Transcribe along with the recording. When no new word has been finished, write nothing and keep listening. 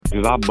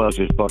because I bust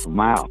his fucking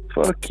mouth.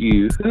 Fuck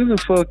you. Who the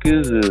fuck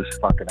is this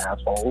fucking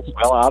asshole?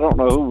 Well, I don't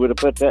know who would have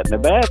put that in the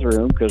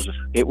bathroom, because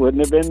it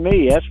wouldn't have been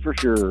me, that's for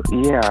sure.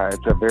 Yeah,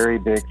 it's a very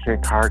big,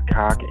 thick, hard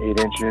cock, 8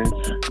 inches.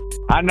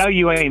 I know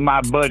you ain't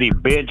my buddy,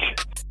 bitch.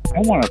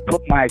 I want to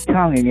put my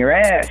tongue in your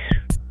ass.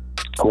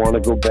 I want to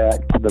go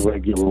back to the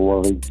regular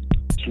woman.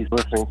 She's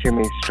listening to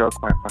me stroke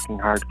my fucking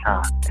hard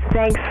cock.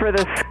 Thanks for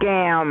the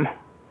scam.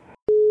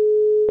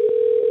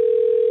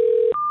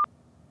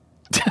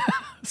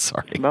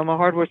 Sorry. Belmont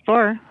Hardware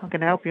Store. How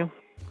can I help you?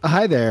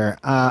 Hi there.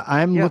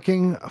 I'm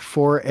looking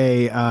for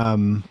a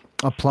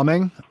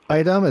plumbing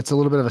item. It's a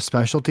little bit of a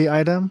specialty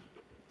item.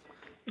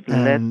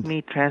 Let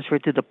me transfer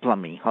to the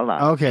plumbing. Hold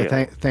on. Okay,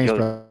 thanks,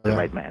 brother. The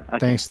right man.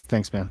 Okay.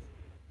 Thanks, man.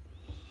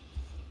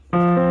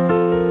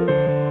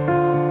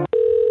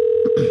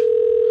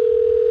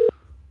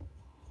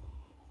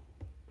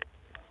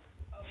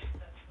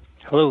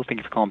 Hello, thank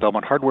you for calling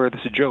Belmont Hardware.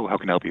 This is Joe. How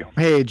can I help you?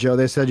 Hey, Joe.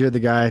 They said you're the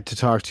guy to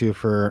talk to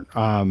for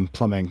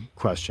plumbing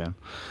question.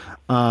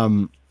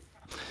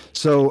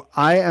 So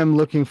I am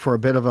looking for a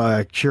bit of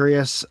a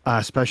curious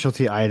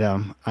specialty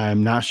item.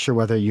 I'm not sure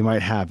whether you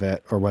might have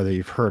it or whether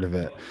you've heard of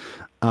it.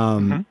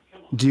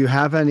 Do you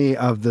have any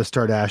of the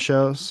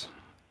Stardashios?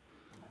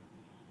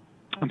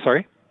 I'm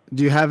sorry?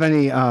 Do you have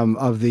any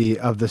of the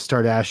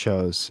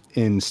Stardashios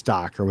in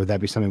stock, or would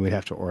that be something we'd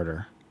have to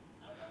order?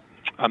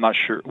 I'm not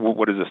sure.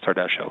 What is a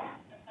Stardasho?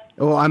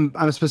 Well,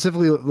 I'm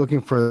specifically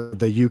looking for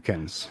the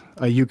Yukins,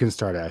 a Yukin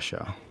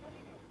Stardasho.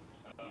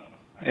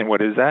 And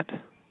what is that?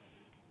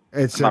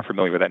 I'm not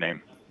familiar with that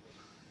name.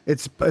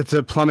 It's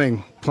a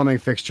plumbing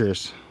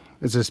fixtures.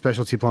 It's a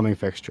specialty plumbing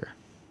fixture.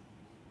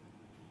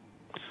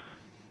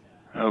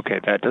 Okay,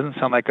 that doesn't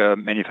sound like a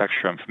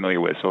manufacturer I'm familiar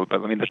with. But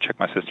let me just check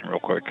my system real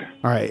quick.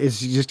 All right, it's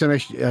just gonna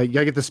make sure, you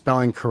gotta get the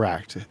spelling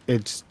correct.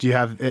 Do you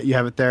have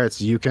it there? It's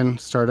Yukin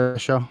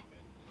Stardasho.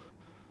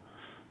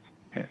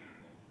 Okay.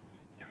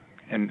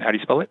 And how do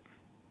you spell it?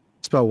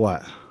 Spell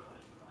what?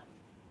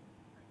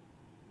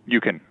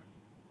 Yukin.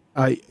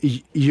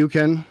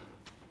 Yukin.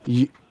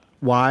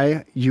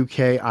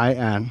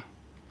 Yukin.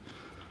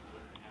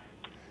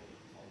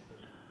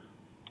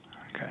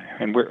 Okay.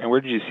 And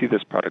where did you see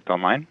this product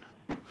online?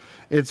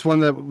 It's one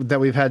that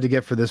we've had to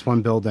get for this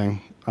one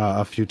building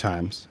a few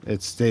times.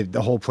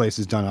 The whole place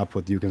is done up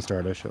with Yukin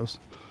Stardashos.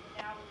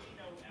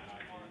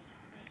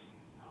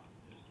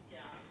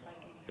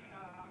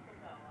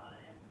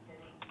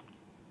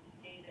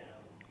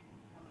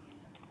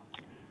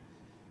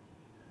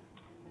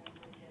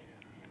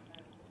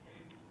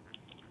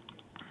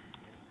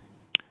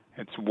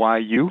 It's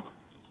YU?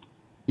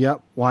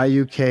 Yep,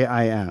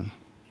 Yukin.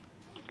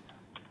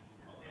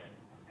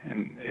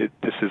 And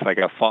this is like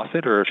a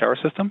faucet or a shower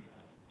system?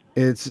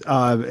 It's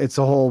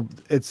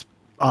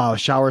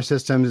shower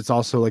systems. It's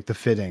also like the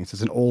fittings.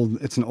 It's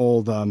an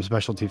old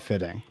specialty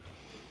fitting.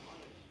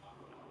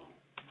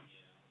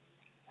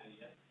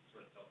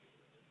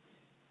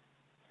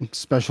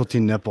 Specialty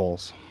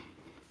nipples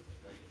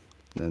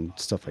and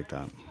stuff like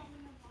that.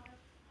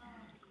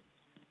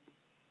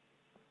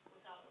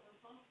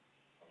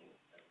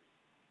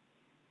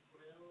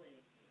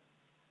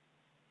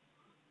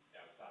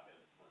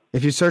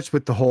 If you search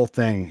with the whole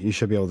thing, you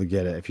should be able to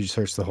get it. If you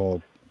search the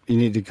whole, you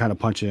need to kind of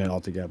punch it in all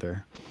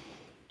together.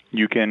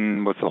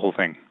 What's the whole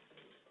thing?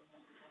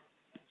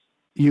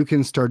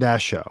 Yukin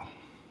Stardasho.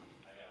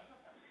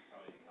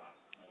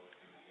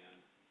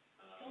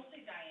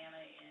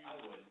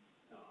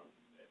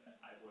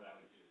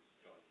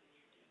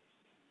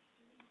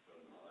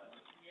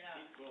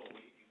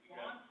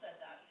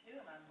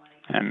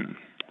 And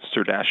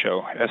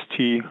Stardasho,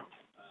 ST.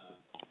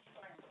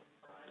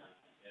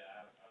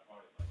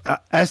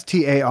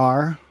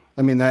 STAR.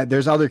 I mean,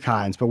 there's other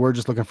kinds, but we're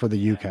just looking for the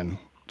Yukin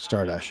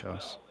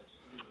Stardashos.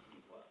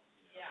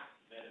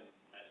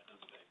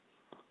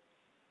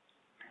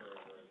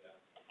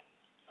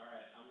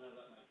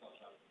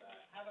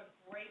 Have a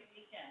great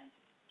weekend.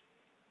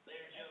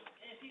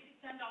 If you could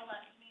send all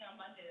that to me on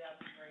Monday, that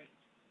would be great.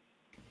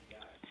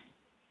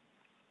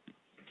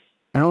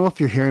 I don't know if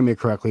you're hearing me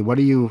correctly. What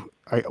are you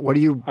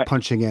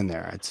punching in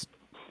there?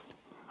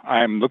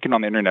 I'm looking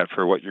on the internet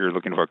for what you're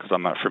looking for because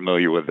I'm not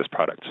familiar with this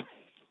product.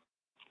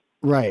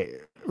 Right.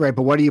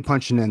 But what are you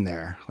punching in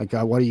there? Like,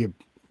 what are you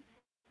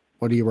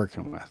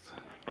working with?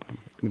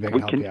 Maybe I can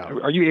help you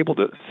out. Are you able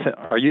to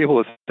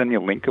send me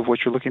a link of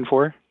what you're looking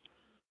for?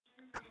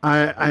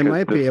 I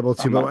might be able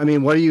to, but I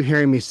mean, what are you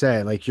hearing me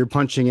say? Like, you're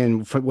punching in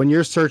when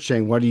you're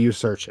searching. What are you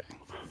searching?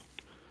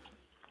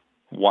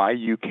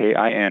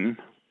 YUKIN.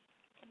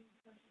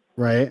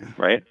 Right.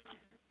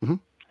 Mm-hmm.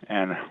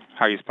 And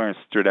how are you spelling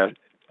STAR?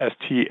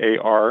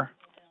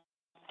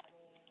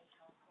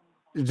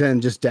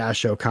 Then just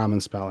Dasho, common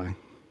spelling.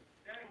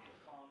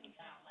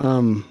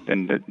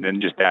 Then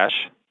just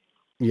dash.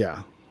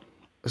 Yeah.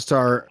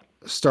 Star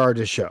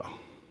to show.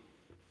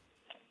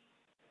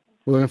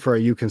 We're looking for a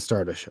Yukin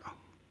Stardasho.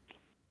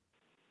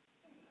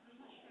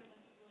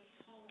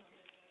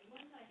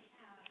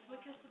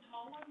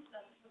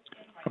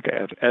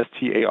 Okay,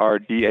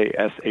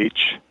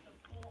 STARDASH.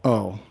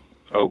 Oh.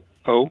 Oh.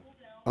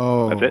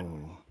 Oh. That's it?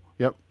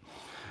 Yep.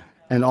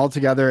 And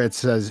altogether, it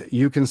says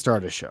you can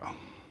start a show.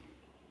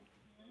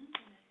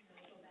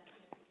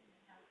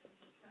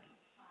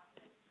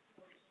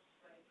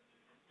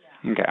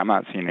 Okay, I'm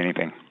not seeing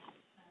anything.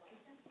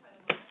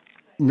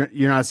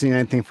 You're not seeing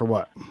anything for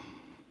what?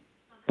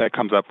 That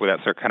comes up with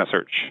that kind of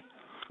search.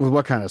 With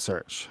what kind of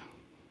search?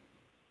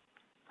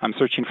 I'm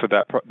searching for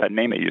that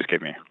name that you just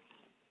gave me.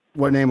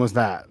 What name was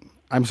that?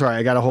 I'm sorry,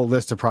 I got a whole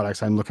list of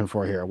products I'm looking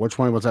for here. Which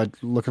one was I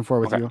looking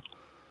for with you?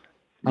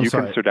 I'm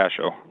sorry.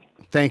 Surdasho.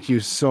 Thank you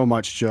so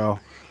much, Joe.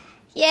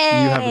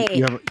 Yay!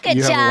 Good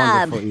job.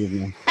 Have a wonderful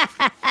evening.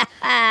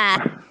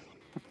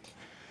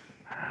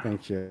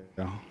 Thank you.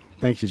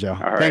 Thank you, Joe. All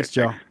right, Thanks,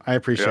 Joe. thanks. I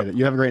appreciate it.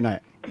 You have a great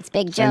night. It's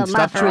Big Joe And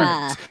stop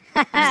Muffera.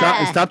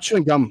 Stop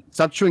chewing gum.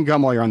 Stop chewing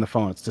gum while you're on the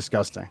phone. It's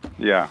disgusting.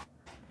 Yeah.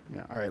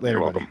 Yeah. All right. Later,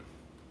 You're buddy. welcome.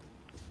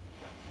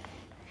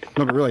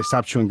 No, but really,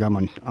 stop chewing gum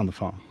on the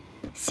phone.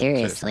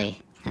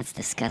 Seriously, that's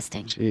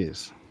disgusting.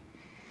 Jeez.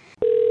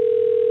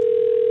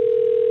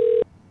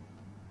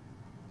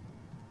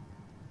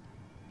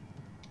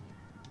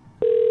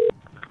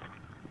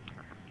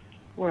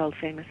 World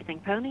famous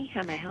Pink Pony.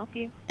 How may I help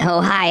you?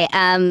 Oh, hi.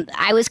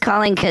 I was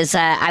calling because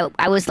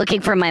I was looking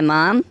for my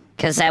mom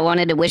because I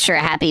wanted to wish her a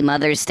happy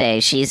Mother's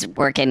Day. She's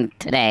working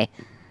today.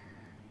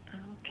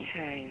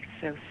 Okay,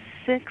 so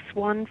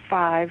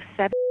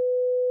 6157. Is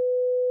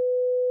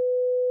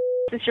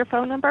this your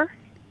phone number?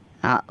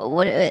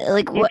 What?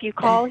 If you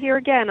call here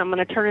again, I'm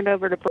going to turn it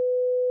over to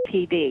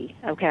PD.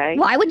 Okay.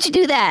 Why would you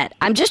do that?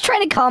 I'm just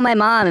trying to call my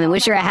mom and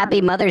wish her a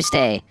happy Mother's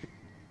Day.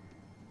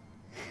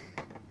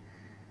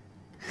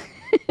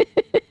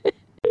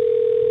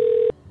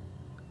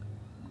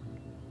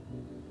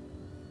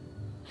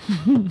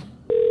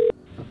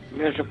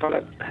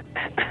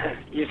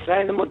 You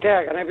signed the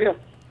motel, can I have you?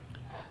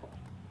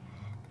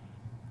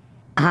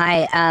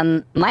 Hi.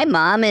 My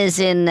mom is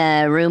in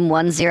room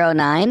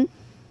 109.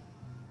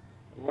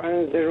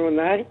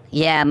 109?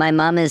 Yeah, my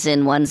mom is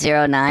in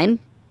 109.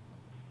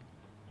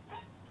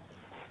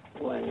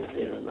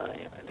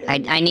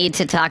 109. I need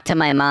to talk to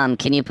my mom.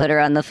 Can you put her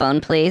on the phone,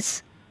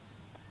 please?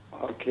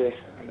 Okay.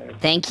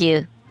 Thank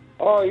you.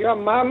 Oh, your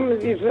mom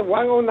is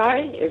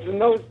 109?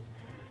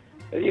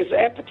 It's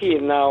empty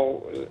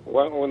now,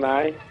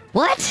 109.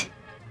 What?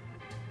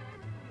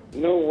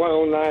 No,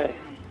 109.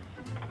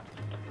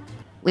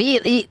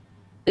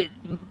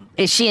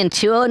 Is she in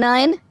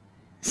 209?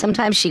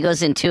 Sometimes she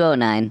goes in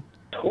 209.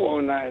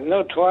 209.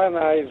 No,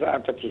 209 is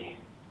empty.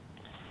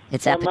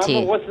 It's Your empty.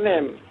 mama, what's the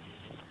name?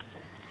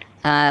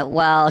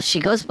 Well,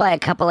 she goes by a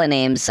couple of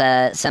names.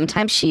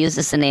 Sometimes she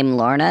uses the name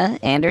Lorna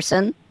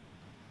Anderson.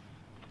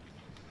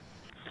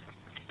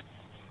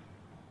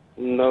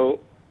 No.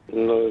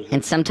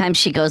 And sometimes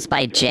she goes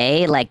by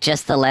J, like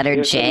just the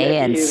letter J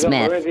and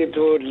Smith. She's ready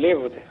to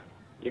live with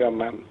your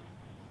mom.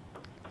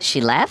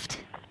 She left?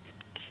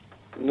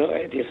 No,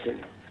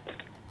 Edison.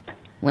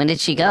 When did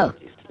she go?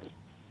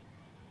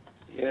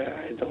 Yeah,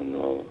 I don't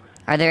know.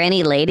 Are there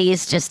any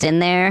ladies just in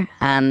there?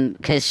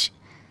 Because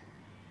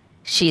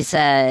she's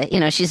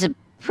she's a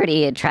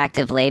pretty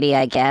attractive lady,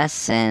 I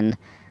guess, and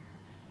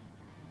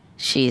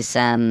she's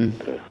No,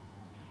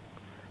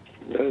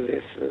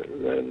 this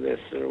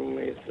room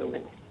is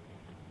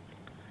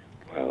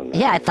well, no.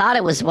 Yeah, I thought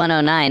it was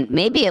 109.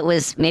 Maybe it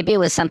was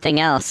something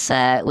else.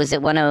 Was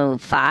it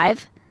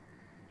 105?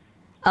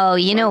 Oh,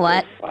 you know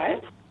what?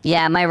 105?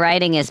 Yeah, my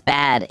writing is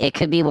bad. It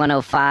could be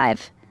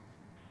 105.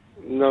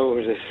 No,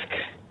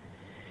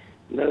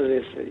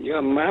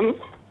 your mom?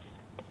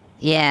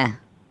 Yeah.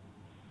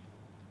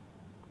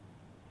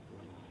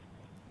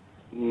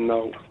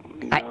 No,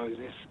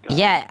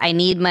 Yeah, I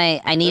need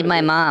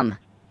my mom.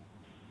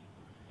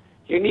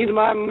 You need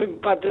mom,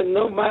 but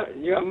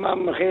your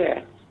mom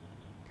here.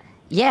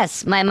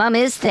 Yes, my mom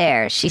is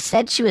there. She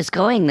said she was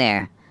going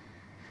there.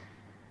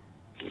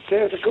 She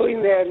says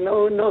going there,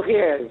 no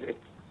here.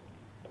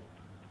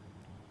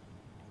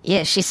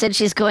 Yeah, she said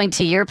she's going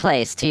to your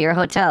place, to your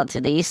hotel,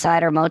 to the East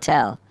Sider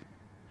Motel.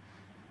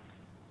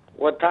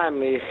 What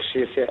time is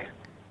she say?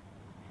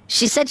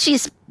 She said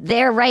she's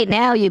there right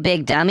now, you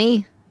big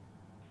dummy.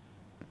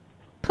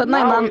 Put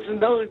my mom... It's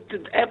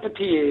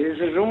empty.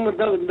 It's a room,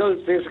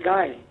 this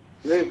guy.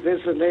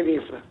 This lady.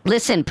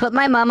 Listen, put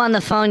my mom on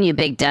the phone, you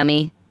big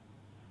dummy.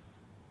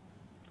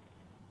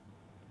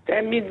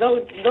 Tell me, this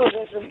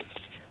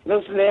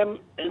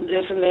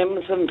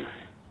name, some...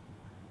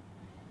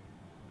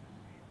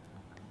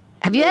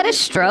 Have you had a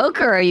stroke,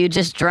 or are you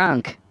just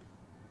drunk?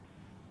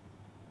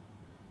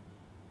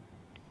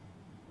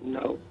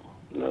 No,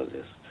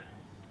 this.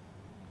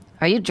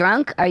 Are you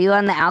drunk? Are you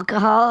on the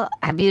alcohol?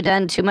 Have you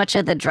done too much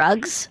of the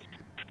drugs?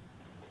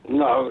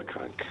 No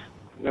drunk.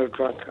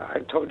 I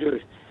told you,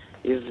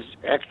 is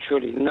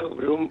actually no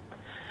room,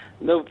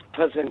 no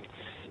person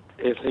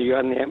is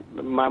your name,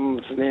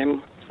 mom's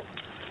name.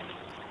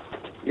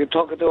 You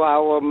talk to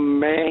our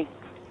man.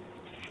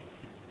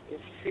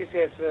 She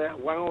says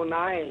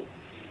 109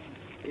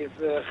 is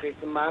his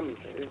mom.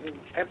 It's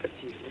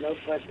empty, no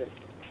person.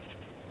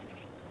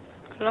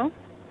 Hello?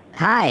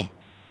 Hi.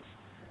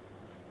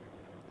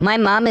 My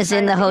mom is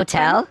in the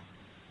hotel.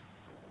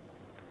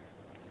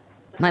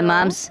 My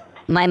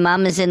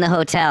mom is in the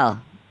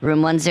hotel.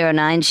 Room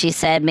 109, she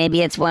said.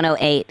 Maybe it's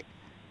 108,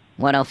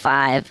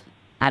 105.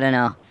 I don't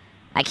know.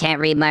 I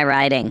can't read my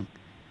writing.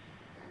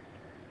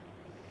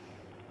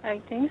 I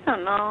think so,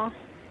 no.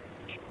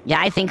 Yeah,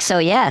 I think so,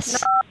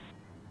 yes. No.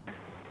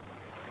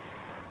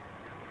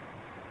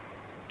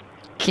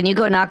 Can you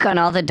go knock on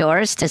all the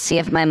doors to see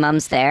if my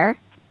mom's there?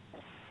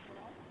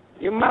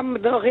 Your mom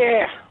no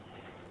here.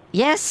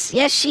 Yes,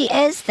 she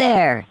is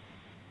there.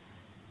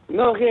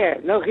 No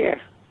here.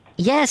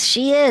 Yes,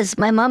 she is.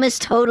 My mom is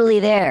totally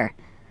there.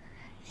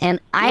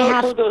 And I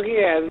have... No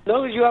here.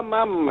 No, your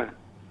mom.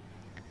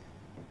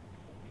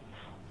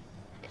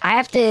 I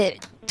have to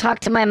talk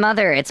to my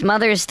mother. It's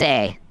Mother's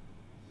Day.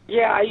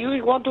 Yeah,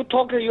 you want to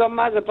talk to your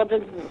mother, but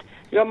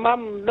your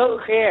mom no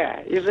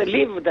here. Is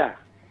lived.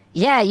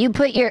 Yeah, you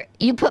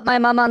put my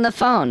mom on the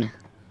phone.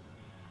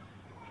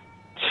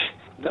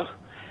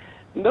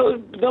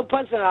 No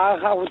person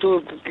how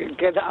to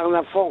get on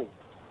the phone.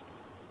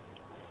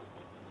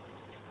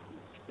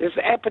 It's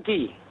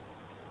empty.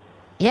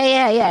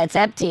 Yeah, it's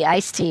empty.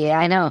 Iced tea,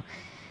 I know.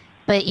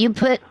 But you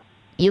put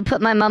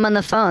my mom on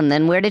the phone,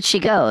 then where did she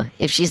go?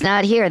 If she's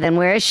not here, then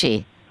where is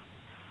she?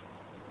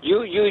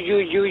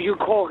 You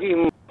call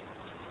him.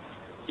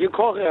 You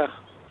call her.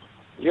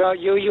 You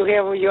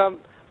have your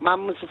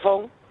mom's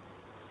phone?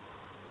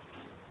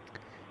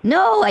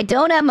 No, I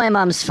don't have my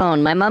mom's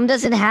phone. My mom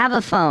doesn't have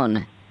a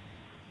phone.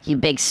 You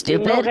big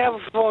stupid. You don't have a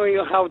phone,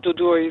 you how to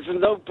do it.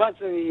 There's no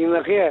person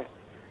in here.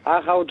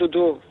 How to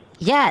do.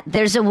 Yeah,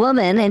 there's a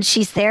woman, and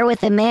she's there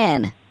with a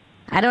man.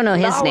 I don't know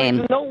his name.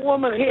 There's no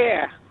woman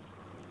here.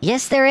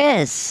 Yes, there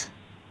is.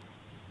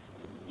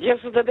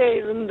 Yesterday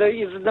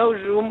is no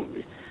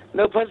room,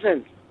 no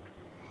person.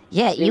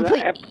 Yeah, you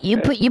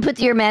put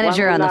your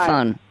manager on the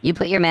phone. You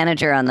put your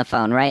manager on the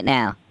phone right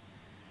now.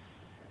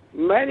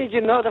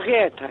 Manager not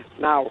here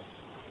now.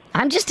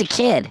 I'm just a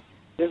kid.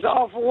 He's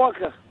off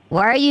worker.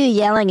 Why are you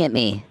yelling at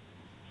me?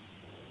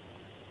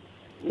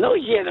 No,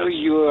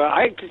 you.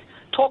 I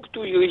talk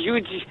to you.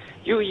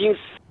 You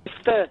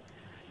insist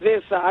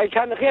this. I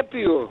can't help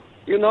you.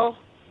 You know.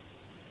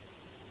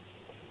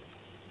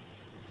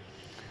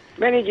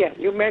 Manager.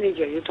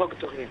 You talk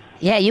to him.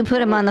 Yeah, you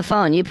put him on the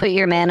phone. You put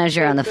your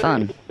manager on the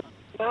phone.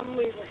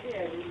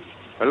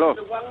 Hello.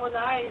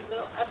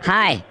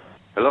 Hi.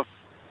 Hello.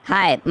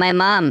 Hi, my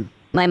mom.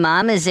 My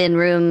mom is in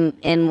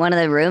one of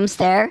the rooms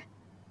there.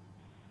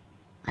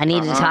 I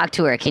need to talk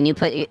to her. Can you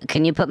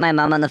put my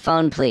mom on the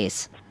phone,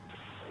 please?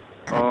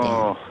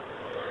 Oh.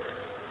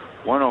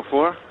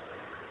 104?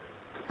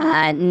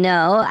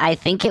 No, I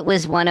think it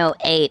was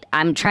 108.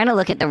 I'm trying to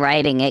look at the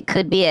writing. It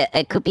could be a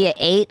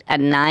 8, a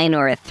 9,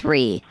 or a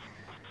 3.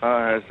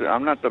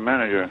 I'm not the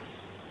manager.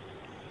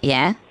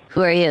 Yeah?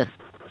 Who are you?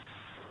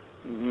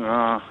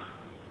 No,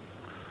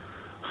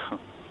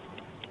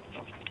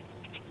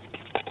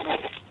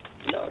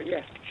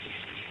 yeah.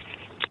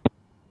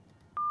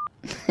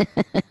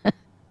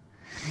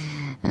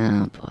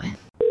 Oh boy.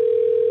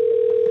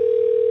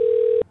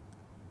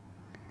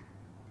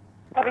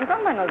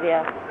 Buenos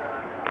días.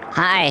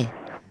 Hi.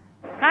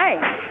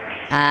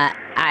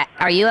 Hi.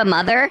 Are you a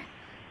mother?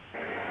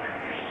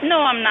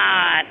 No, I'm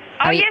not.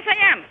 Oh, yes, I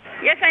am.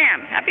 Yes, I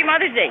am. Happy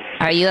Mother's Day.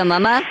 Are you a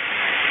mama?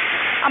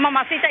 A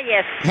mamacita,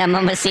 yes. Yeah,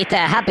 mamacita.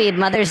 Happy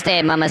Mother's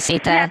Day,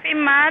 mamacita. Happy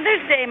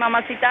Mother's Day,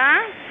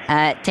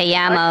 mamacita. Te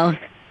amo.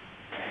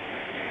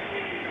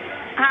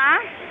 Huh?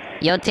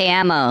 Yo te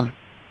amo.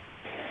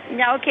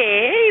 Yeah,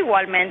 okay.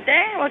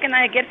 Igualmente. What can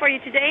I get for you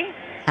today?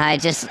 I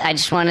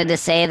just wanted to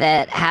say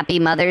that Happy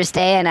Mother's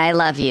Day and I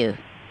love you.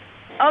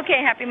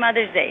 Okay, Happy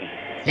Mother's Day.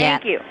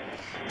 Thank you.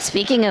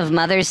 Speaking of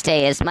Mother's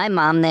Day, is my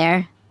mom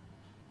there?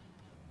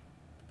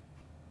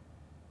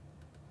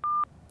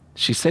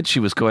 She said she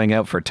was going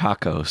out for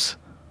tacos.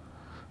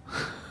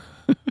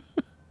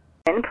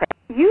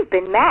 You've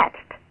been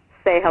matched.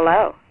 Say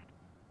hello.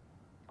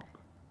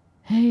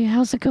 Hey,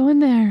 how's it going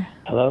there?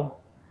 Hello?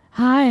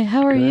 Hi,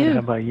 how are you? How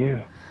about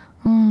you?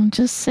 Oh,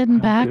 just sitting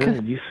back.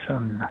 Good. You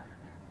sound...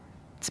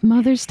 It's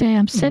Mother's Day.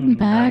 I'm sitting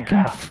back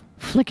nice. and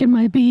flicking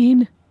my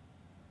bean.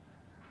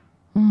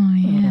 Oh,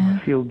 yeah.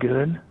 Feel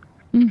good?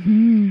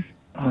 Mm-hmm.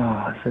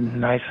 Oh, is it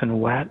nice and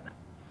wet?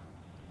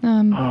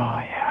 Oh,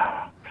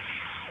 yeah.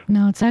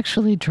 No, it's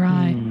actually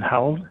dry.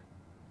 How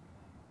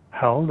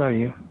old are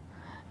you?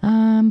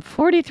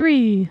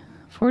 43.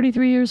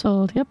 43 years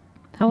old. Yep.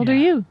 How old are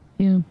you?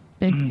 You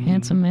big,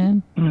 handsome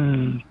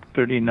man.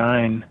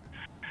 39.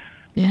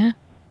 Yeah?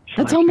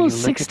 That's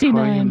almost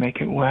 69. You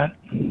make it wet?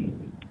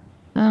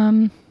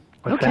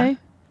 What's okay.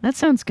 That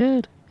sounds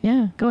good.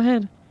 Yeah, go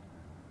ahead.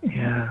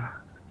 Yeah.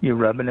 You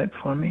rubbing it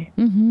for me?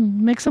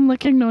 Mm-hmm. Make some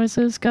licking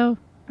noises. Go.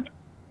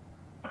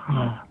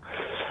 Oh,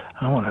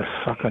 I want to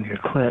suck on your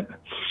clit.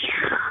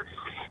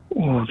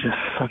 Oh, just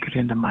suck it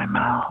into my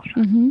mouth.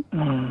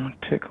 Mm-hmm.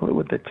 Tickle it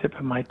with the tip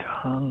of my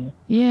tongue.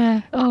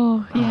 Yeah.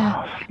 Oh,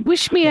 yeah.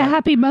 Wish me a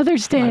happy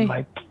Mother's Day.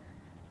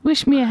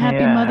 Wish me a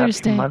happy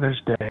Mother's Day. Happy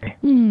Mother's Day.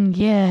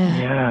 Yeah.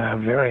 Yeah,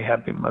 very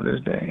happy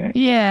Mother's Day.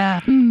 Yeah.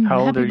 How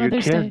old happy are your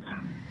Mother's kids? Day.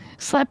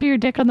 Slap your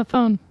dick on the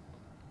phone.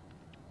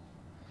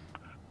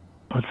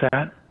 What's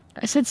that?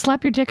 I said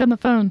slap your dick on the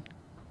phone.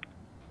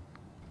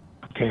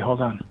 Okay,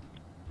 hold on.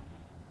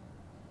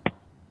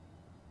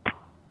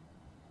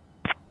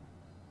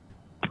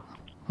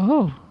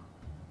 Oh.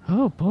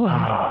 Oh, boy.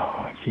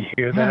 Oh, you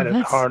hear that?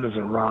 It's hard as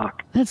a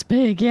rock. That's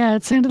big. Yeah,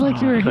 it sounded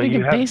like you were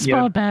hitting a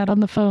baseball bat on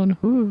the phone.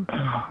 Ooh.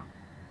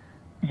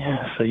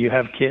 Yeah, so you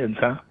have kids,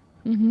 huh?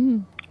 Mm-hmm.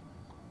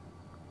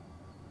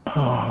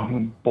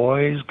 Oh,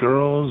 boys,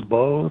 girls,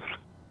 both?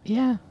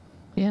 Yeah.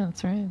 Yeah,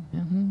 that's right.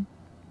 Mm-hmm.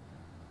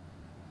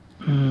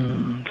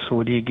 So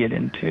what do you get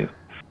into?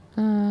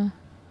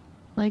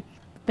 Like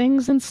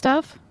things and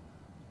stuff?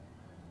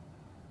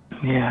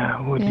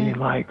 Yeah, what do you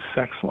like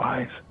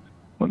sex-wise?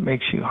 What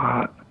makes you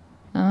hot?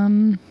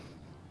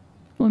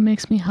 What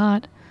makes me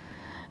hot?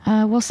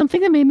 Well,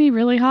 something that made me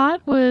really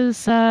hot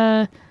was,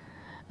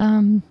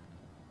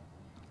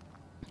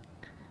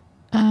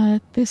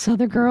 this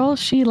other girl.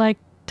 She like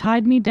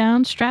tied me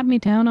down, strapped me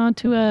down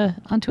onto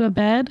a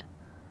bed.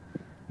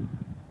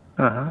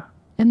 Uh-huh.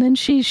 And then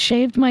she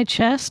shaved my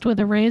chest with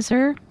a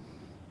razor.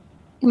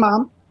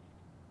 Mom.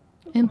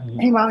 And,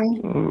 hey, Mommy.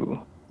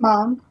 Ooh.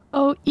 Mom.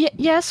 Oh,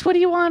 yes. What do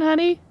you want,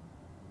 honey?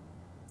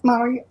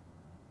 Mom,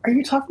 are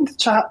you talking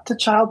to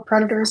child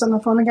predators on the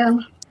phone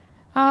again?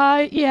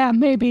 Yeah,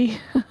 maybe.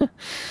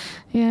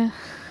 Yeah.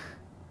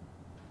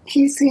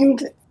 He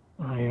seemed.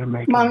 Oh, you're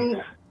making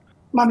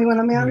Mommy, when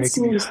a man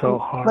seems so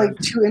hard. like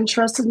too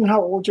interested in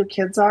how old your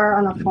kids are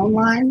on a phone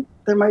line,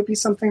 there might be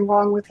something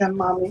wrong with him,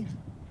 Mommy.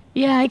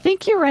 Yeah, I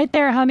think you're right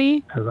there,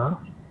 honey. Hello?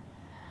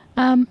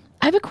 I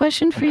have a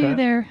question for you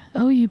there.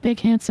 Oh, you big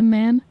handsome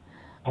man.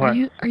 What?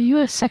 Are you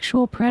a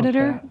sexual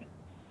predator?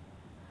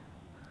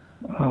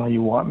 Oh,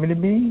 you want me to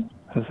be?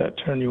 Does that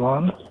turn you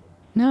on?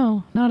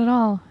 No, not at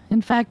all.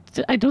 In fact,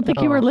 I don't think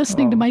you were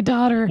listening to my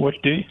daughter.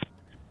 What do you?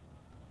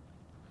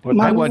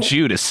 I want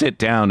you to sit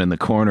down in the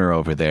corner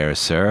over there,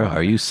 sir.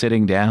 Are you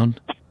sitting down?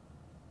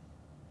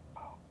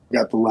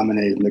 Got the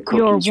lemonade and the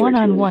cookies. Your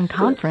one-on-one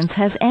conference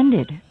has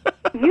ended.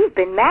 You've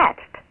been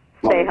matched.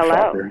 Say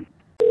hello.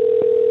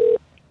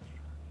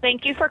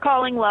 Thank you for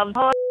calling Love.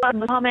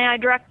 How may I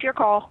direct your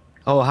call?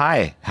 Oh,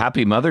 hi.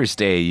 Happy Mother's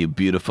Day, you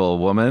beautiful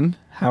woman.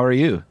 How are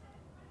you?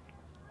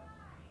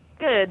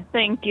 Good,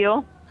 thank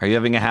you. Are you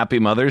having a happy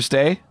Mother's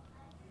Day?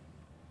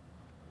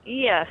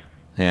 Yes.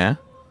 Yeah?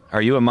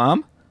 Are you a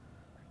mom?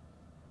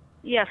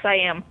 Yes, I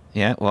am.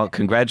 Yeah, well,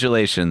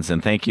 congratulations,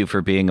 and thank you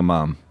for being a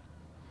mom.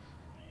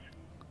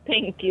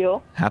 Thank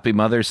you. Happy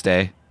Mother's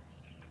Day.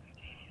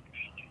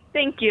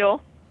 Thank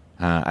you.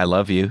 I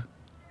love you.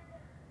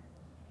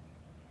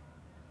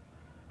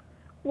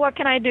 What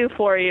can I do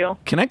for you?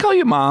 Can I call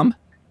you Mom?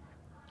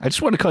 I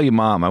just want to call you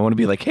Mom. I want to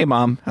be like, hey,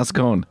 Mom, how's it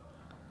going?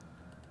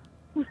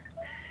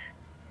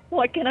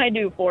 What can I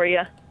do for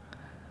you?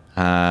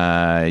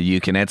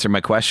 You can answer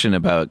my question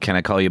about can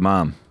I call you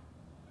Mom?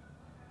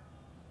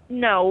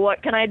 No,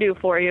 what can I do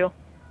for you?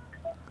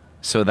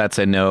 So that's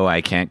a no,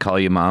 I can't call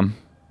you Mom?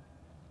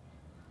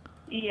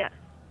 Yes.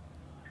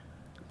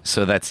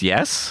 So that's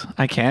yes,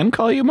 I can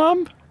call you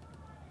Mom?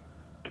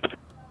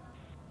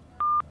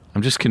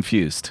 I'm just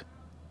confused.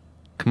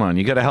 Come on,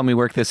 you gotta help me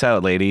work this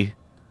out, lady.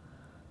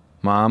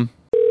 Mom?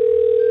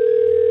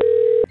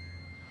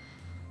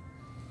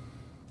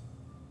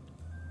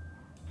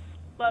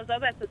 Love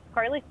Zobet, this is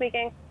Carly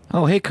speaking.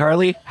 Oh, hey,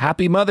 Carly.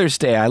 Happy Mother's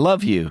Day. I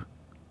love you.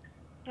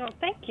 Oh,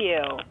 thank you.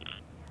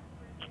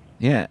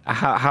 Yeah.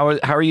 How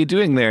are you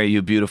doing there,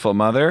 you beautiful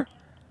mother?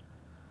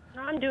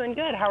 I'm doing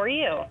good. How are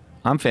you?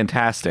 I'm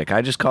fantastic.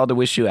 I just called to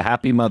wish you a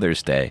happy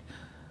Mother's Day.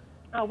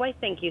 Oh, why,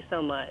 thank you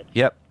so much.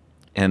 Yep.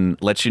 And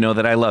let you know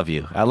that I love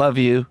you. I love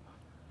you.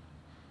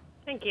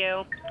 Thank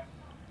you.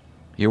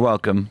 You're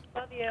welcome.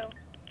 Love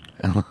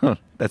you.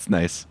 That's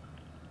nice.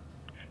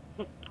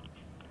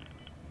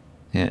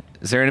 Yeah.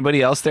 Is there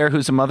anybody else there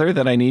who's a mother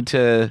that I need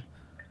to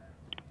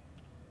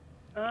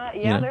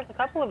There's a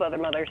couple of other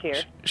mothers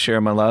here. share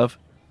my love?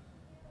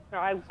 Oh,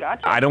 I've got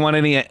you. I don't want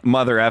any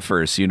mother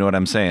effers. You know what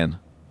I'm saying?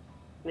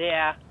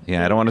 Yeah.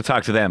 Yeah, I don't want to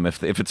talk to them.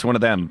 If it's one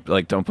of them,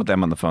 like, don't put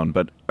them on the phone.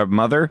 But a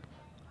mother,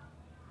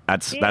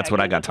 that's what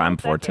I got time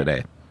for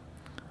today.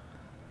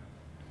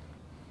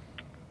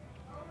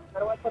 How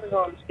do I put it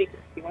on speaker?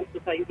 He wants to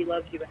tell you he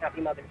loves you and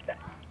Happy Mother's Day.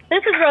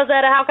 This is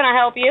Rosetta. How can I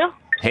help you?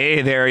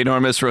 Hey there,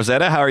 enormous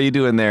Rosetta. How are you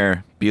doing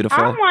there?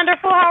 Beautiful. I'm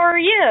wonderful. How are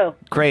you?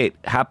 Great.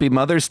 Happy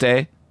Mother's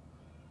Day.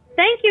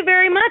 Thank you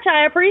very much.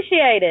 I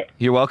appreciate it.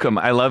 You're welcome.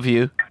 I love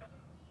you.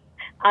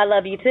 I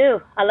love you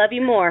too. I love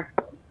you more.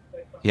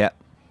 Yeah.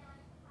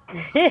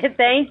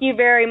 Thank you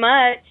very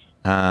much.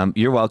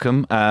 You're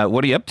welcome.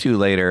 What are you up to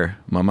later,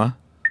 Mama?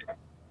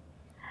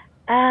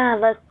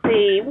 Let's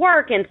see.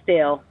 Working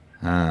still.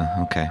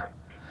 Okay.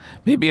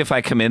 Maybe if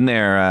I come in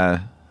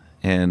there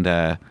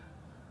and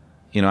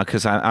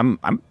because I'm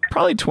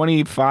probably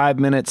 25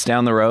 minutes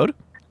down the road.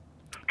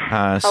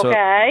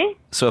 Okay.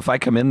 So if I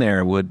come in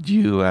there, would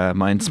you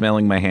mind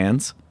smelling my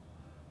hands?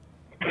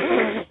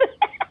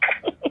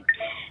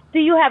 Do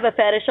you have a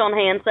fetish on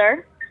hand,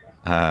 sir?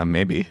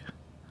 Maybe.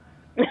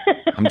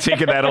 I'm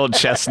taking that old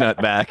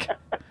chestnut back.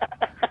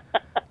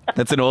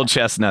 That's an old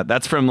chestnut.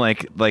 That's from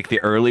like the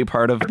early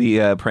part of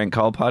the prank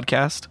call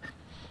podcast.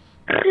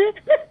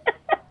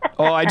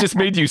 Oh, I just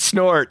made you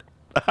snort.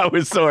 That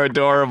was so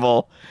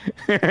adorable.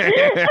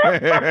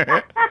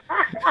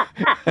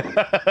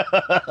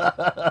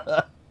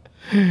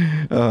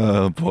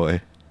 Oh,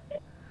 boy.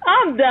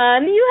 I'm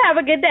done. You have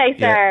a good day,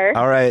 sir. Yeah.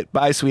 All right.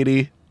 Bye,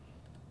 sweetie.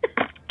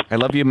 I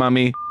love you,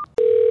 Mommy.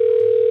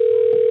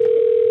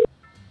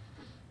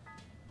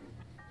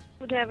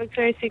 Would have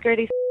Victoria's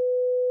Secret.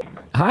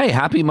 Hi.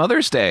 Happy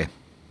Mother's Day.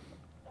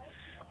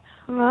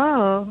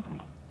 Hello.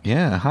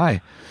 Yeah.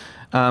 Hi.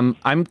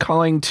 I'm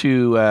calling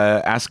to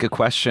ask a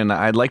question.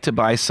 I'd like to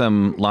buy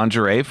some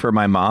lingerie for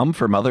my mom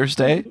for Mother's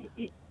Day.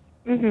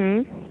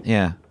 Mm-hmm.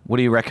 Yeah. What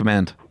do you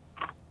recommend?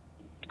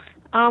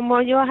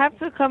 Well, you'll have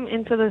to come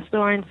into the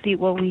store and see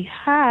what we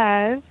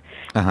have.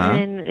 Uh-huh.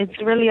 And it's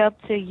really up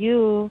to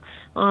you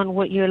on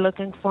what you're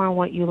looking for and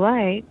what you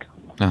like.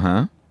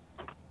 Uh-huh.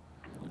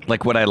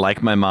 Like what I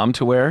like my mom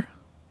to wear?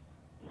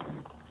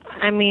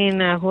 I mean,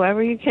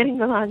 whoever you're getting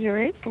the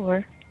lingerie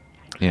for.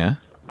 Yeah.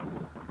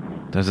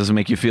 Does this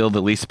make you feel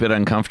the least bit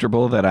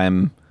uncomfortable that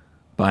I'm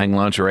buying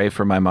lingerie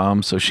for my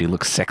mom so she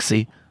looks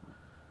sexy?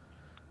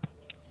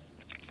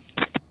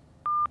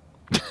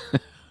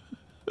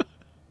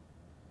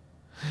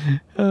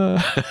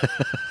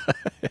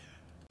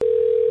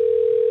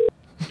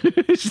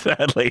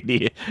 That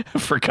lady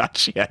forgot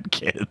she had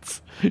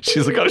kids.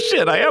 She's like, oh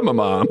shit, I am a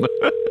mom.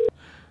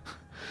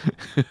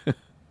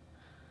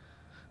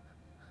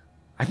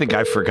 I think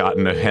I've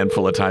forgotten a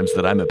handful of times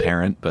that I'm a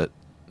parent, but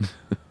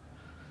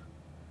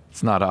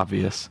it's not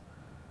obvious.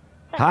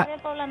 Hi.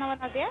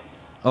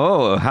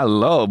 Oh,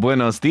 hello.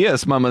 Buenos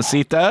dias,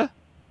 mamacita.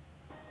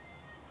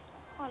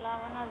 Hola,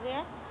 buenos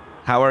días.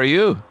 How are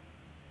you?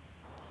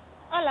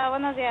 Hola,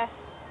 buenos días.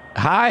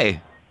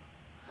 Hi.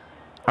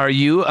 Are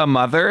you a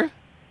mother?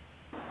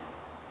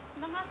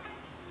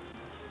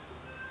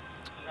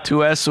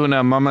 Tu es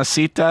una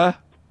mamacita?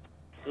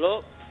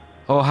 Hello?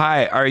 Oh,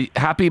 hi.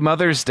 Happy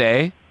Mother's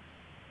Day.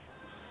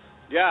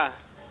 Yeah.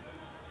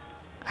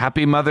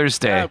 Happy Mother's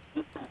Day.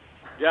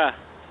 Yeah.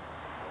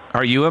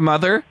 Are you a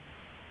mother?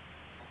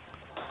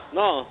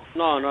 No.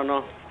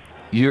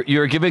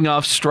 You're giving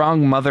off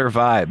strong mother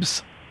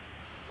vibes.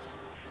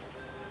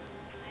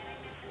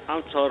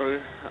 I'm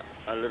sorry.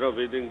 A little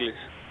bit English.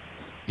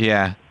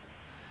 Yeah.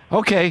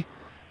 Okay.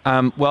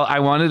 Well, I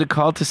wanted to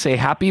call to say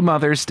Happy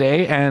Mother's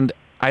Day and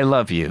I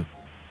love you.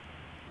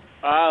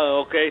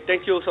 Okay.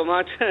 Thank you so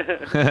much.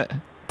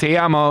 Te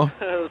amo.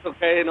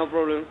 Okay, no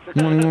problem.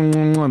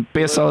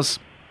 Besos.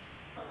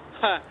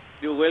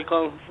 You're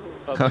welcome.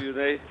 Have a good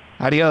day.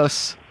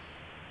 Adios.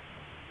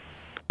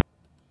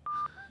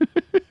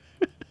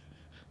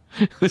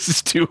 This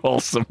is too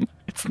wholesome.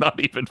 It's not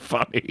even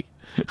funny.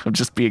 I'm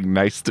just being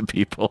nice to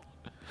people.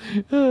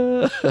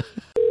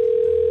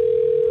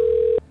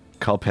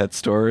 Call pet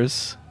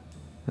stores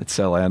that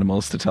sell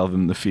animals to tell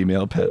them the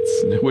female pets.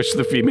 Wish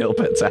the female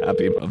pets a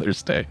happy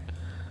Mother's Day.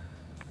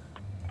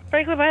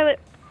 Franklin Violet.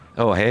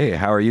 Oh, hey,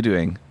 how are you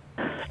doing?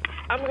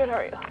 I'm good. How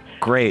are you?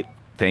 Great,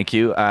 thank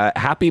you.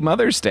 Happy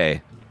Mother's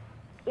Day.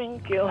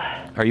 Thank you.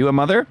 Are you a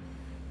mother?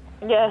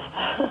 Yes.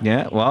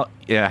 Yeah, well,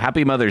 yeah,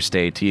 happy Mother's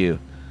Day to you.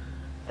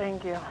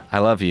 Thank you. I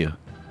love you.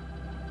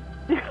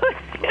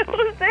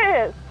 Who's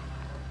this?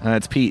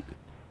 It's Pete.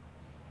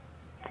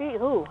 Pete,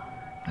 who?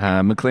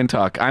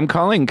 McClintock. I'm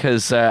calling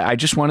because I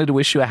just wanted to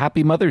wish you a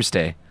happy Mother's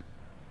Day.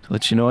 To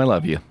let you know I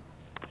love you.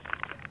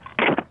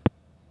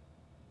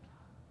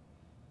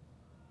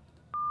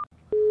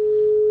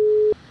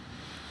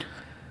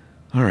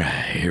 All right,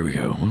 here we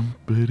go.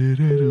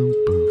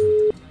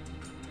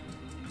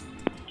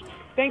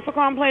 Thanks for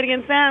calling Play It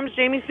Again, Sam's.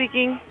 Jamie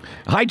speaking.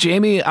 Hi,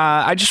 Jamie.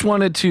 I just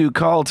wanted to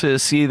call to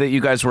see that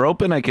you guys were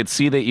open. I could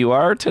see that you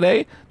are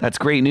today. That's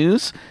great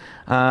news.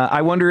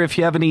 I wonder if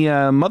you have any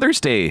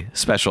Mother's Day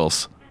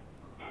specials.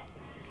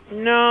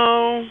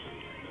 No.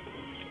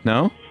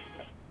 No?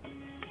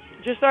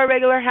 Just our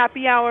regular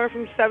happy hour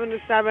from 7 to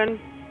 7.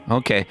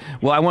 Okay.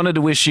 Well, I wanted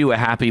to wish you a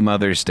happy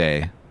Mother's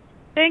Day.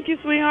 Thank you,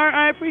 sweetheart.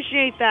 I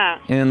appreciate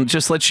that. And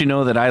just let you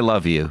know that I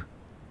love you.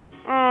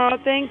 Oh,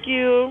 thank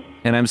you.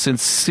 And I'm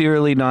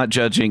sincerely not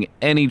judging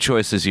any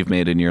choices you've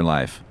made in your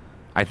life.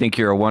 I think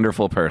you're a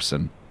wonderful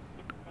person.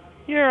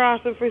 You're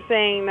awesome for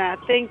saying that.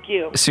 Thank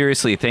you.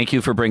 Seriously, thank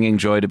you for bringing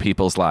joy to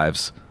people's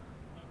lives.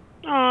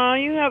 Oh,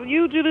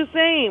 you do the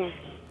same.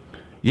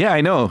 Yeah, I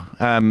know.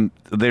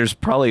 There's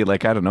probably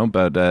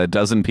about a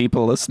dozen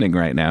people listening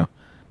right now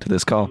to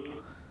this call.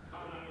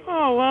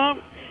 Oh, well,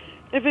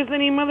 if there's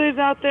any mothers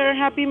out there,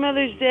 happy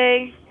Mother's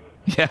Day.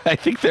 Yeah, I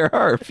think there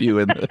are a few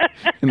in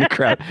the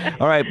crowd.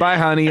 All right, bye,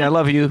 honey. I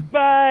love you.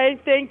 Bye.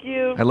 Thank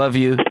you. I love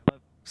you.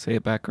 Say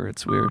it back or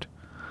it's weird.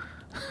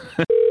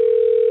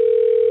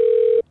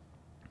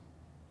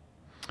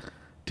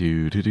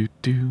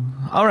 Do.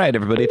 All right,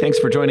 everybody. Thanks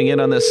for joining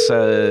in on this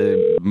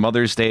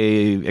Mother's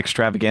Day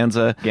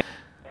extravaganza.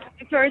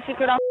 Victoria's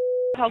Secret,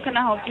 how can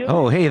I help you?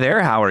 Oh, hey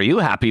there. How are you?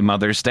 Happy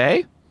Mother's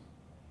Day.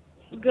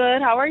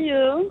 Good, how are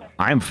you?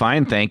 I'm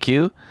fine, thank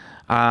you.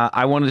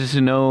 I wanted to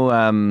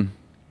know,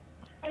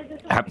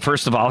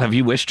 First of all, have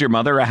you wished your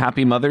mother a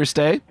happy Mother's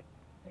Day?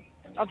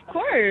 Of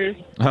course.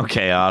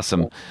 Okay,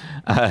 awesome.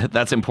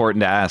 That's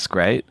important to ask,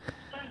 right?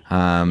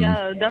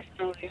 Yeah,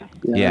 definitely.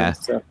 Yeah.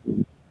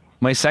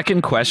 My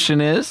second question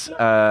is,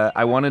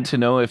 I wanted to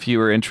know if you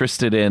were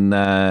interested in,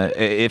 I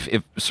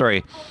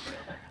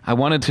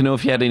wanted to know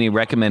if you had any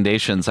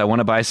recommendations. I want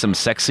to buy some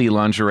sexy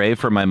lingerie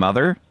for my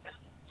mother.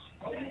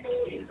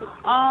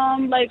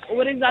 Like,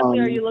 what exactly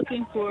are you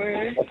looking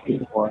for?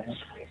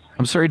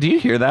 I'm sorry, do you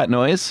hear that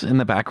noise in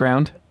the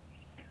background?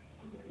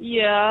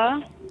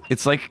 Yeah.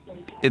 It's like,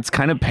 it's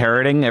kind of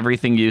parroting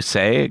everything you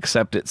say,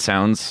 except it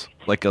sounds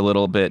like a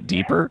little bit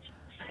deeper.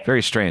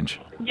 Very strange.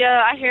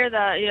 Yeah, I hear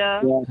that,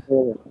 yeah.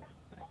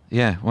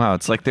 Yeah, wow,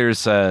 it's like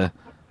there's, do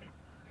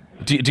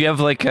you have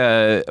like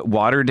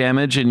water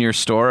damage in your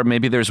store?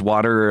 Maybe there's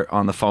water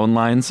on the phone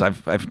lines.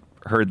 I've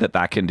heard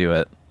that can do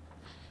it.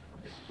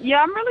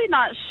 Yeah, I'm really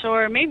not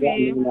sure.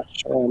 Maybe.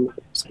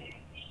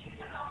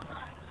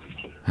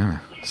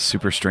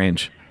 Super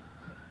strange.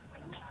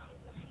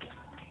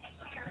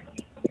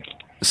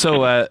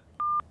 So,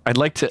 I'd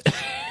like to...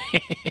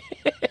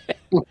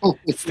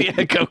 It's the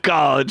echo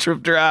call. It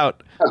tripped her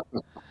out.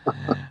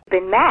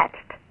 Been matched.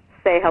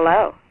 Say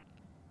hello.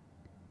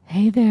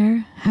 Hey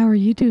there. How are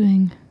you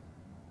doing?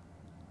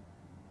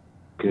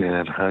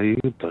 Good. How are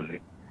you doing?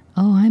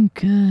 Oh, I'm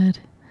good.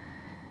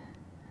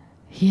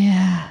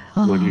 Yeah.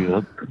 Oh. What are you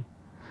up to?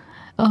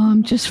 Oh,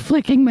 I'm just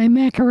flicking my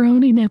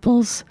macaroni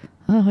nipples.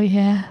 Oh,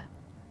 yeah.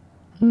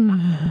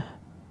 Oh,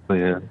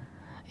 yeah.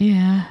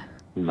 Yeah.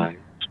 Nice.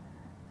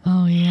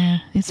 Oh, yeah.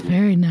 It's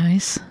very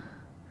nice.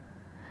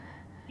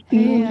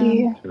 Hey,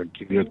 Andy.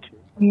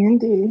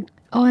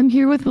 Oh, I'm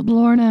here with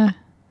Lorna.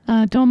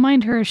 Don't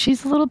mind her.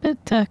 She's a little bit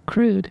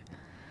crude.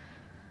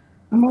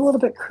 I'm a little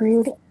bit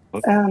crude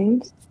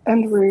and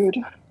rude.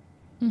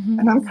 Mm-hmm.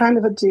 And I'm kind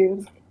of a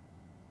dude.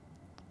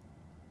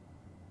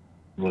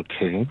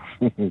 Okay.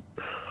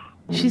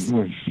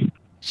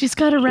 She's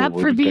got a rap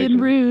what for do you being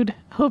think? rude.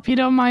 Hope you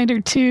don't mind her,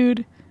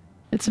 dude.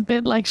 It's a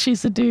bit like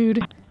she's a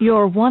dude.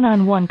 Your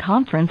one-on-one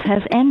conference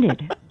has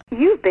ended.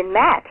 You've been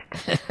matched.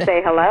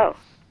 Say hello.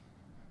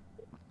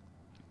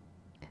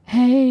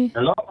 Hey.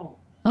 Hello.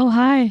 Oh,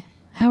 hi.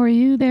 How are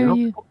you? There Hello.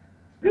 you.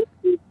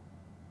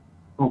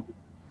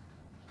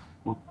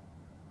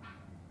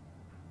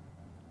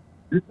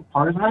 Is this a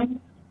party line?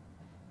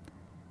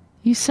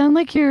 You sound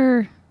like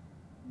you're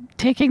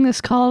taking this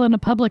call in a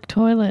public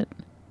toilet.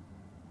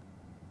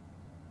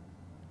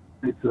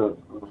 It's a...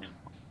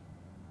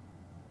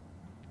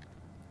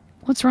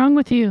 What's wrong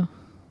with you?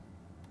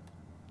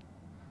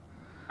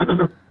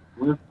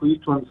 Well, for you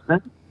to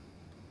understand.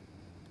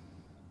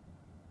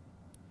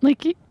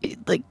 Like,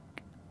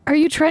 are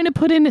you trying to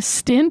put in a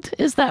stint?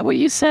 Is that what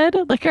you said?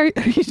 Like, are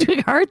you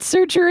doing heart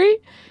surgery?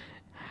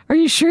 Are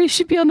you sure you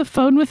should be on the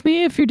phone with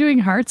me if you're doing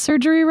heart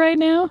surgery right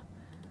now?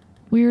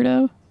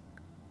 Weirdo.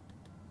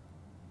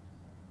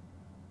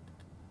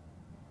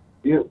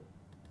 You.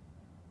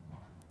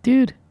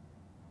 Dude,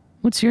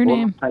 what's your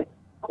name?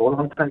 Hold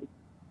on tight.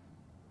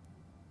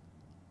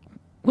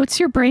 What's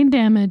your brain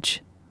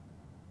damage?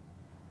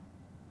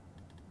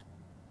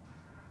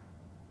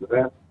 To the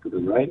left, to the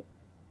right.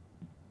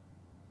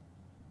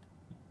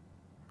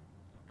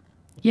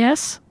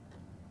 Yes?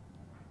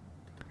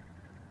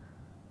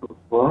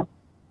 What?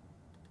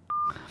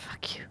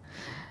 Fuck you.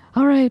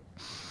 All right.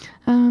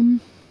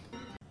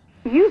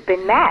 You've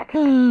been matched.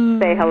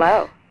 Say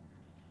hello.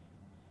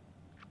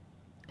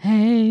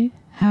 Hey,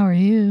 how are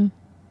you?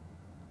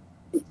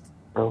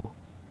 Oh.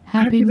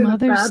 Have Happy you been a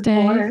Mother's bad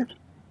Day. boy?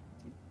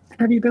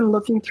 Have you been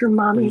looking through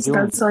Mommy's doing?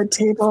 bedside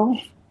table?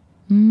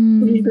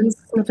 Mm. Have you been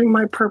sniffing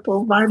my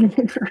purple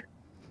vibrator?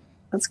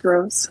 That's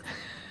gross.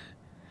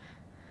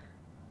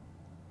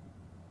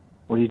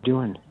 What are you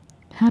doing?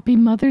 Happy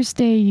Mother's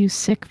Day, you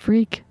sick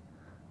freak.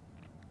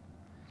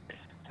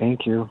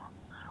 Thank you.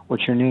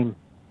 What's your name?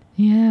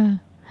 Yeah.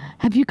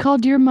 Have you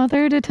called your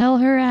mother to tell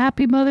her a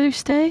happy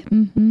Mother's Day?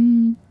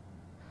 Mm-hmm.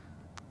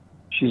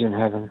 She's in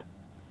heaven.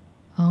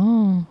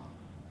 Oh.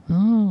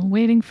 Oh,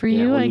 waiting for Yeah,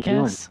 you, what are I you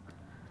doing? guess.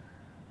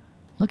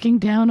 Looking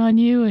down on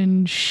you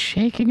and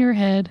shaking her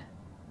head.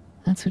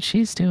 That's what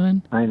she's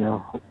doing. I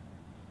know.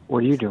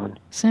 What are you doing?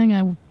 Saying,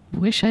 I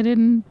wish I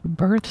didn't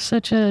birth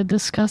such a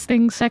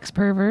disgusting sex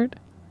pervert.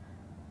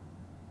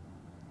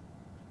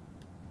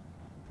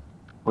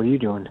 What are you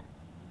doing?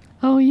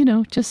 Oh,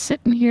 just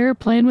sitting here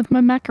playing with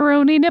my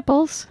macaroni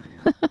nipples.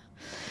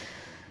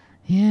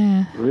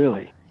 Yeah.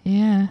 Really?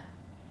 Yeah.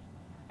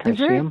 Can I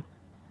see him?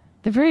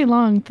 They're very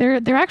long.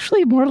 They're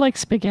actually more like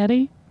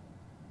spaghetti.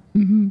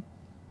 Mm-hmm.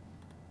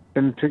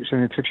 Send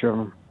me a picture of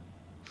him.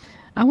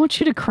 I want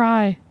you to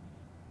cry.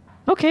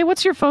 Okay,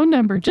 what's your phone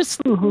number?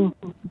 Just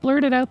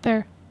blurt it out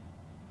there.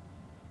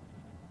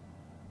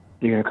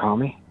 You gonna call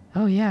me?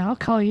 Oh, yeah, I'll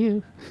call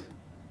you.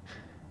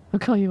 I'll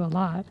call you a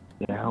lot.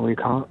 Yeah, we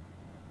call.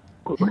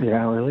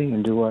 Yeah, really?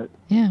 And do what?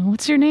 Yeah,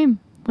 what's your name?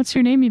 What's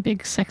your name, you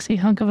big sexy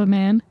hunk of a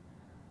man?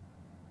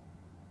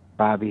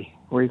 Bobby.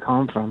 Where are you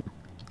calling from?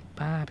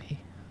 Bobby.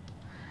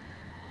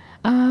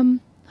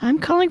 I'm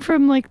calling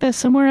from like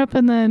somewhere up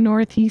in the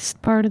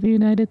northeast part of the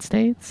United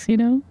States, you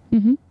know?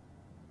 Mm-hmm.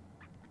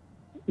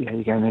 Yeah,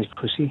 you got a nice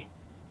pussy?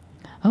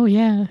 Oh,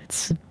 yeah.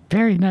 It's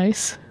very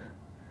nice.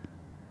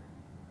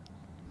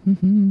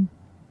 Mm-hmm.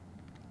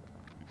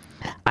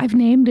 I've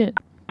named it.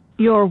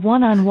 Your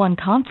one-on-one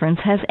conference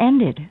has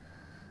ended.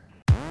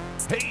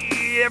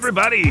 Hey,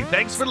 everybody.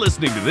 Thanks for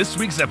listening to this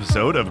week's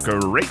episode of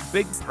Great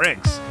Big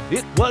Pranks.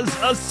 It was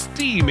a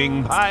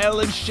steaming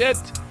pile of shit.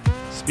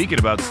 Speaking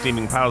about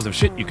steaming piles of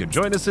shit, you can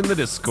join us in the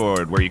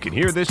Discord where you can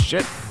hear this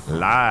shit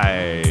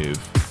live.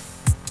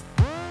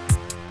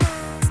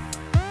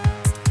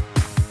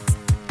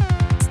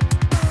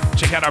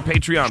 Check out our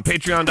Patreon,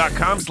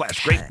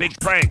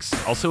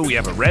 patreon.com/greatbigpranks. Also, we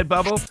have a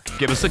Redbubble.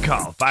 Give us a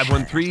call,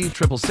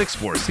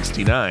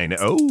 513-666-4699.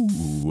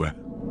 Oh.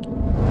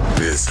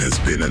 This has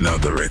been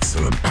another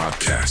excellent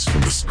podcast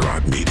from the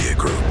Scribe Media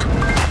Group.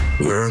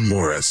 Learn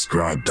more at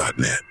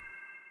scribe.net.